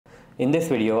In this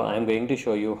video, I am going to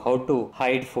show you how to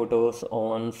hide photos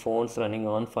on phones running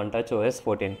on Funtouch OS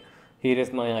 14. Here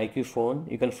is my iQOO phone.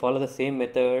 You can follow the same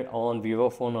method on Vivo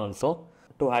phone also.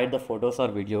 To hide the photos or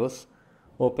videos,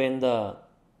 open the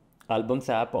Albums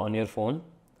app on your phone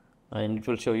and it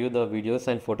will show you the videos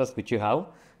and photos which you have.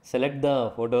 Select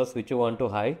the photos which you want to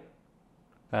hide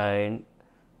and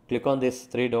click on these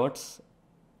three dots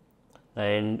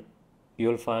and you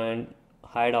will find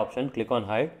hide option. Click on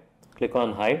hide. Click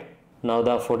on hide. Now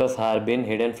the photos have been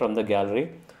hidden from the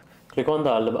gallery. Click on the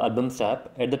Albums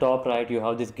tab. At the top right you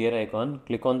have this gear icon.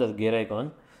 Click on the gear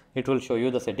icon. It will show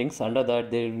you the settings. Under that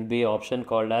there will be an option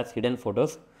called as hidden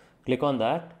photos. Click on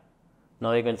that.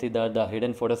 Now you can see that the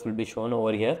hidden photos will be shown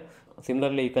over here.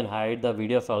 Similarly, you can hide the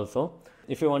videos also.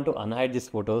 If you want to unhide these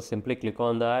photos, simply click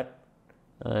on that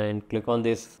and click on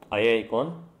this eye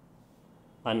icon,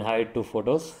 unhide to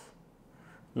photos.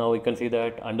 Now you can see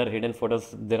that under hidden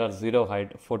photos there are 0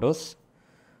 hide photos.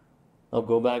 Now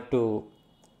go back to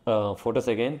photos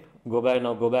again. Go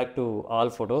back to all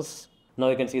photos. Now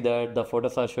you can see that the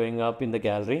photos are showing up in the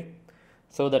gallery.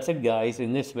 So that's it guys.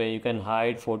 In this way you can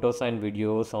hide photos and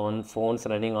videos on phones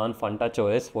running on Funtouch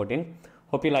OS 14.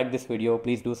 Hope you like this video.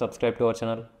 Please do subscribe to our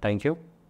channel. Thank you.